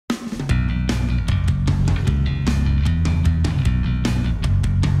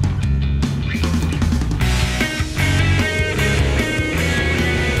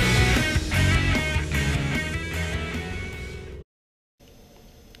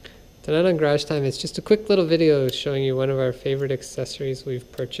Tonight on Garage Time, it's just a quick little video showing you one of our favorite accessories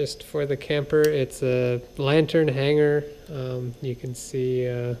we've purchased for the camper. It's a lantern hanger. You can see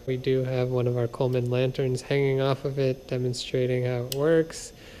we do have one of our Coleman lanterns hanging off of it, demonstrating how it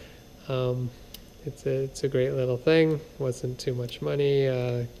works. It's a great little thing. Wasn't too much money.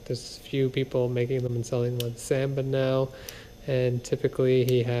 There's a few people making them and selling them on Samba now. And typically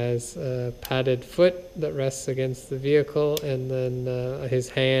he has a padded foot that rests against the vehicle, and then his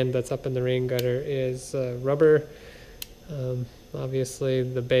hand that's up in the rain gutter is rubber. Obviously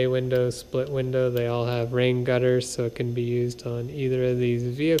the bay window, split window, they all have rain gutters, so it can be used on either of these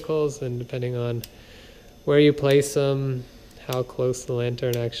vehicles, and depending on where you place them, how close the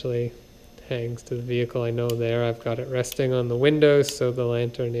lantern actually hangs to the vehicle. I know there I've got it resting on the window, so the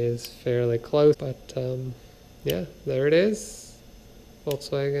lantern is fairly close, but yeah, there it is.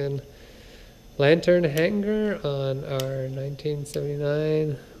 Volkswagen lantern hanger on our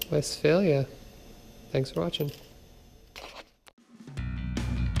 1979 Westfalia. Thanks for watching.